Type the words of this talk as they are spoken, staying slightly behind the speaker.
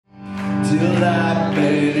till I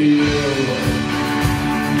met you.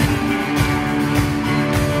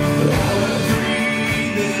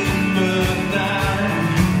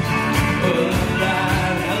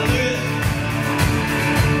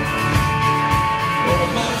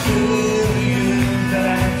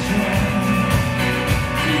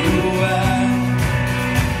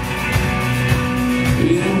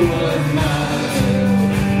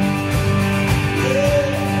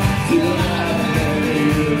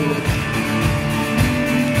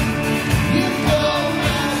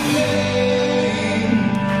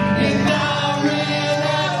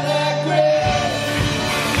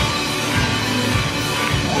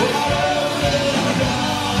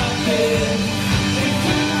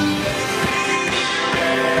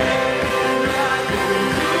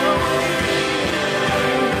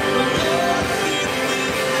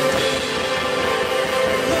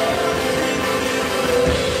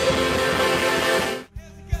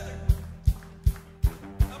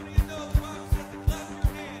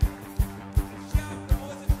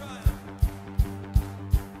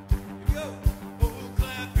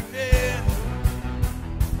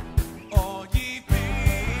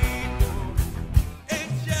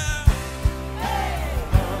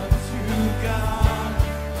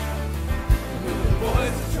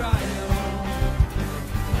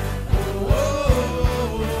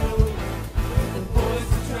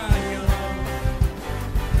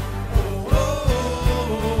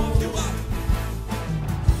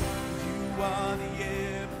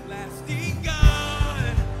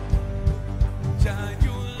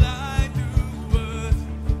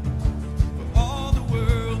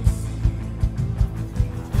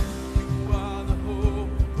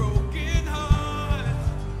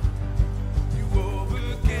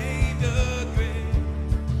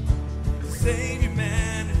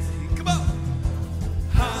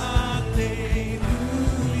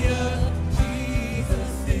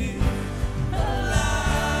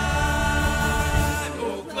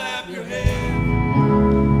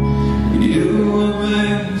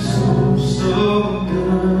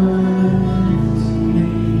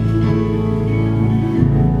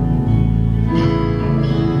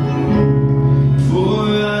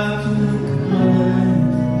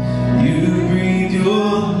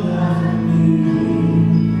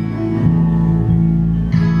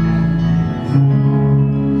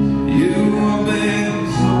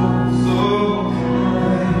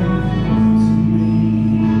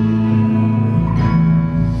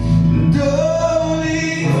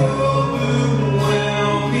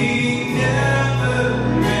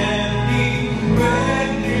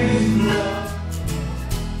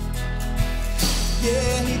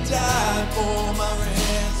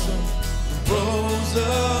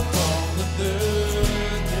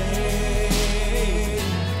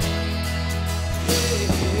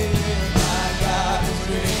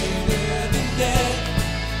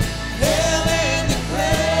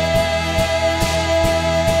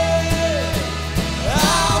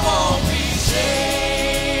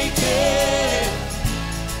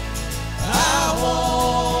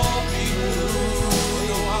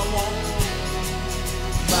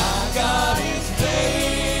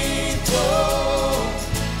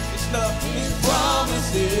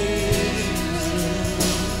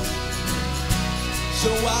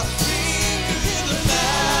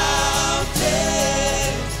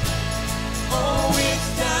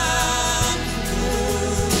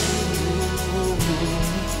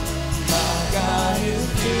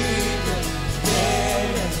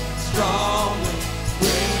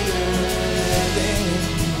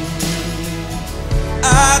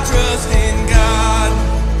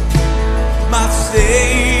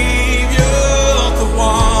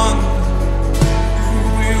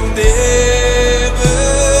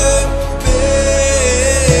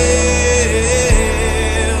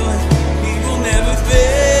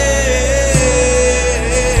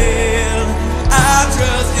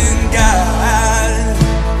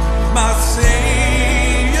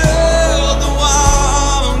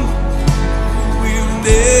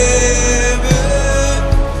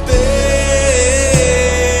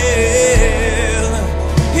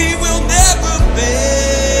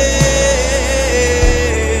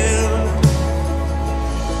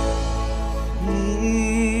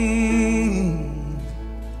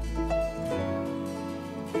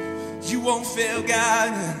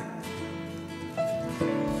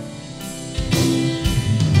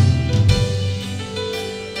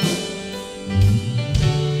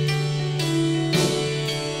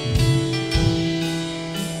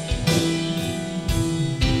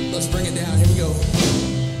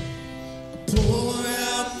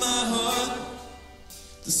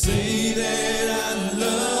 To say that I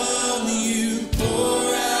love you.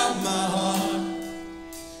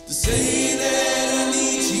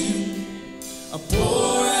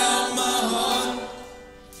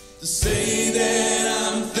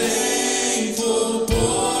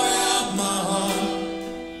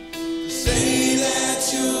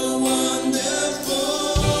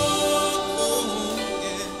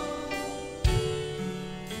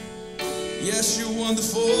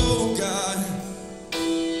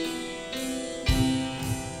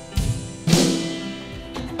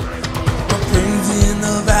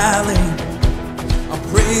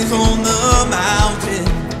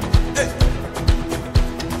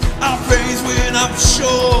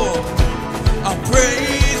 I'll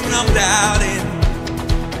praise when I'm doubting.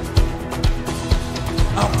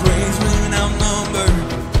 I'll praise when outnumbered.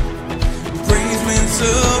 Praise when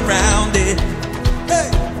surrounded. Hey!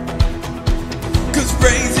 'Cause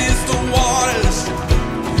praise is the waters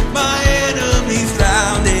my enemies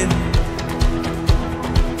drowned in.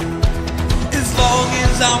 As long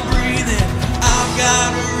as I'm breathing, I've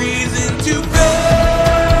got a reason to praise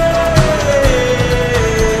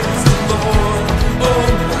the Lord, oh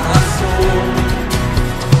my soul.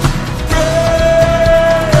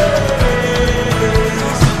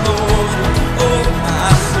 Praise the Lord, oh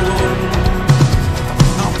my soul.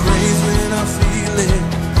 I'll praise when I feel it,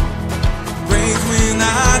 praise when I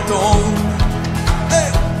don't.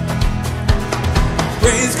 Hey!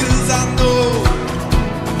 Praise 'cause I know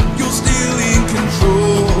you're still in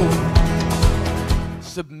control.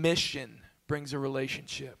 Submission brings a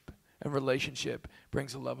relationship, and relationship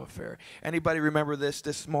brings a love affair. Anybody remember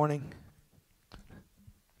this morning?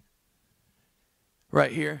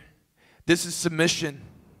 Right here. This is submission.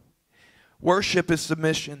 Worship is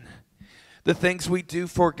submission. The things we do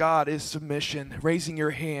for God is submission. Raising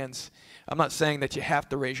your hands. I'm not saying that you have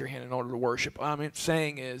to raise your hand in order to worship. What I'm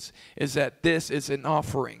saying is that this is an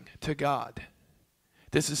offering to God.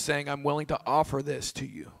 This is saying I'm willing to offer this to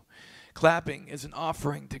you. Clapping is an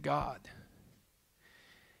offering to God.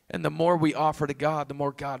 And the more we offer to God, the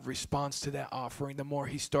more God responds to that offering. The more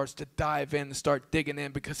he starts to dive in and start digging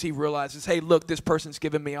in, because he realizes, hey, look, this person's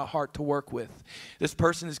given me a heart to work with. This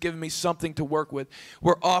person has given me something to work with.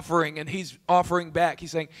 We're offering, and he's offering back.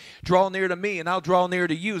 He's saying, draw near to me, and I'll draw near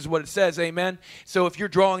to you, is what it says, amen? So if you're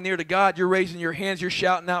drawing near to God, you're raising your hands, you're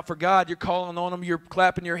shouting out for God, you're calling on him, you're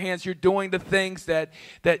clapping your hands, you're doing the things that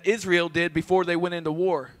Israel did before they went into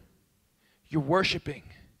war. You're worshiping.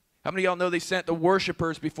 How many of y'all know they sent the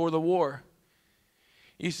worshipers before the war?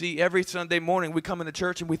 You see, every Sunday morning we come into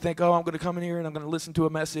church and we think, oh, I'm going to come in here and I'm going to listen to a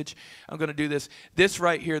message. I'm going to do this. This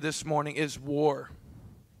right here this morning is war.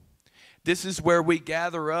 This is where we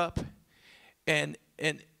gather up. And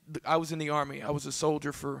I was in the army. I was a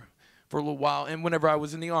soldier for a little while. And whenever I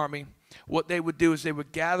was in the army, what they would do is they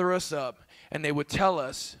would gather us up and they would tell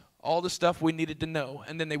us all the stuff we needed to know.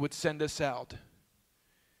 And then they would send us out.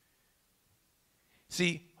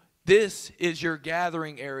 See, this is your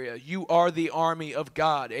gathering area. You are the army of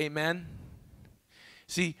God. Amen?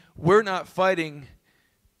 See, we're not fighting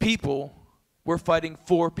people. We're fighting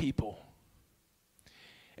for people.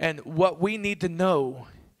 And what we need to know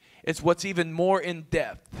is what's even more in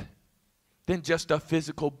depth than just a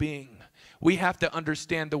physical being. We have to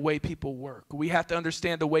understand the way people work. We have to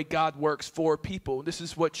understand the way God works for people. This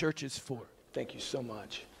is what church is for. Thank you so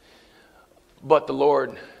much. But the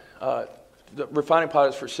Lord... the refining pot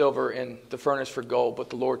is for silver and the furnace for gold, but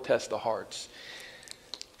the Lord tests the hearts.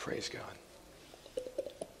 Praise God.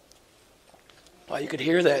 Wow, you could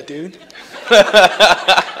hear that, dude.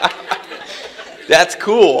 That's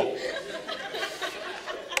cool.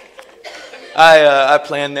 I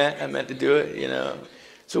planned that. I meant to do it, you know.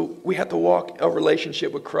 So we have to walk a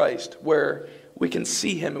relationship with Christ where we can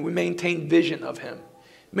see him and we maintain vision of him.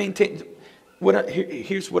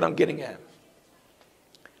 Here's what I'm getting at.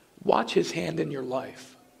 Watch his hand in your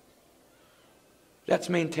life. That's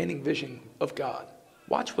maintaining vision of God.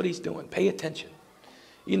 Watch what he's doing. Pay attention.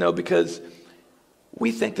 You know, because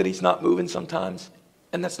we think that he's not moving sometimes,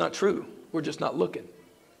 and that's not true. We're just not looking.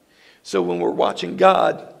 So when we're watching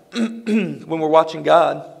God,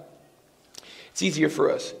 it's easier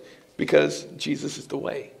for us because Jesus is the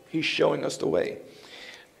way. He's showing us the way.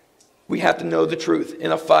 We have to know the truth.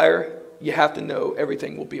 In a fire, you have to know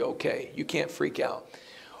everything will be okay. You can't freak out.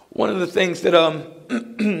 One of the things that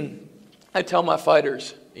I tell my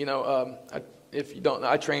fighters, you know, if you don't know,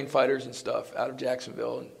 I train fighters and stuff out of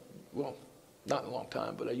Jacksonville. And, well, not in a long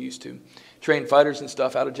time, but I used to train fighters and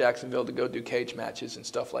stuff out of Jacksonville to go do cage matches and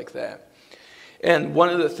stuff like that. And one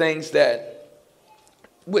of the things that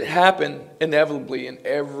would happen inevitably in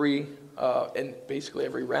basically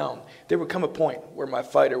every round, there would come a point where my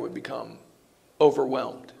fighter would become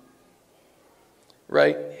overwhelmed.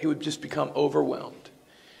 Right? He would just become overwhelmed.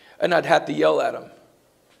 And I'd have to yell at him.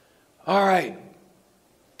 All right,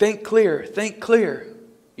 think clear, think clear.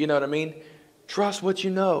 You know what I mean? Trust what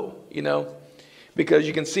you know, because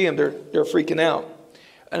you can see them, they're freaking out.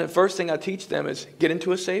 And the first thing I teach them is get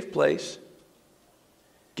into a safe place,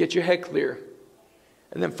 get your head clear,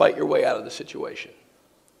 and then fight your way out of the situation.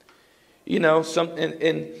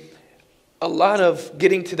 And a lot of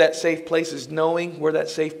getting to that safe place is knowing where that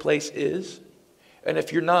safe place is. And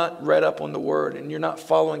if you're not read up on the Word and you're not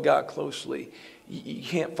following God closely, you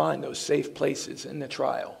can't find those safe places in the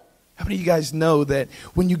trial. How many of you guys know that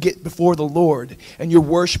when you get before the Lord and you're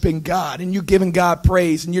worshiping God and you're giving God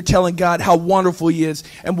praise and you're telling God how wonderful He is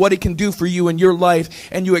and what He can do for you in your life,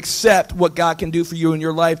 and you accept what God can do for you in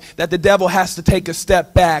your life, that the devil has to take a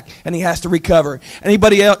step back and he has to recover?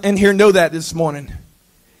 Anybody else in here know that this morning?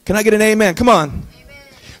 Can I get an amen? Come on. Amen.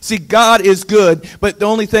 See, God is good, but the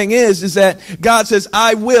only thing is that God says,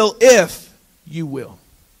 I will if you will.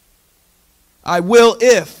 I will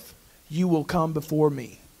if you will come before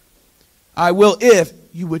me. I will if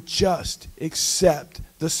you would just accept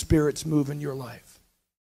the Spirit's move in your life.